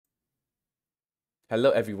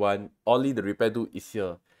Hello everyone, Ollie the repair dude is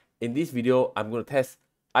here. In this video, I'm going to test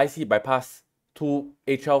IC bypass to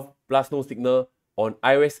A12 plus no signal on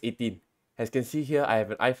iOS 18. As you can see here, I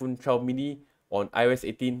have an iPhone 12 mini on iOS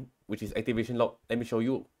 18, which is activation lock. Let me show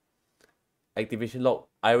you. Activation lock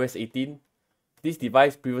iOS 18. This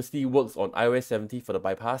device previously works on iOS 17 for the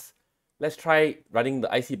bypass. Let's try running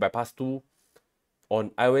the IC bypass 2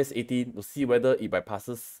 on iOS 18 to see whether it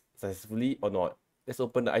bypasses successfully or not. Let's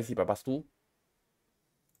open the IC bypass 2.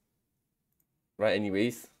 Right,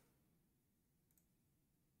 anyways.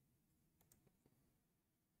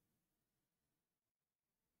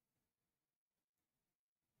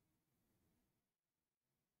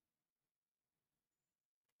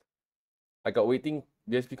 I got waiting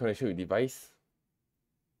USB connection with device.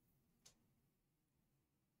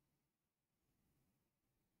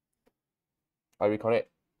 I reconnect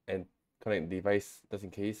and connect the device just in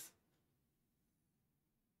case.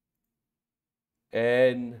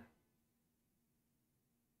 And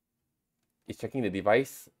it's checking the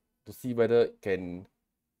device to see whether it can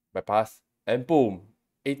bypass. And boom,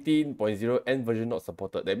 18.0 N version not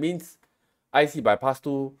supported. That means IC bypass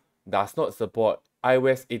 2 does not support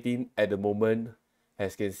iOS 18 at the moment,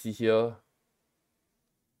 as you can see here.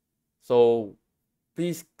 So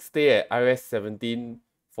please stay at iOS 17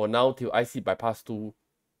 for now till IC bypass 2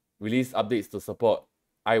 release updates to support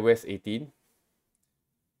iOS 18.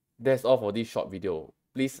 That's all for this short video.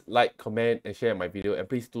 Please like, comment, and share my video, and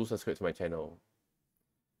please do subscribe to my channel.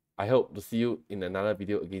 I hope to see you in another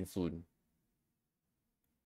video again soon.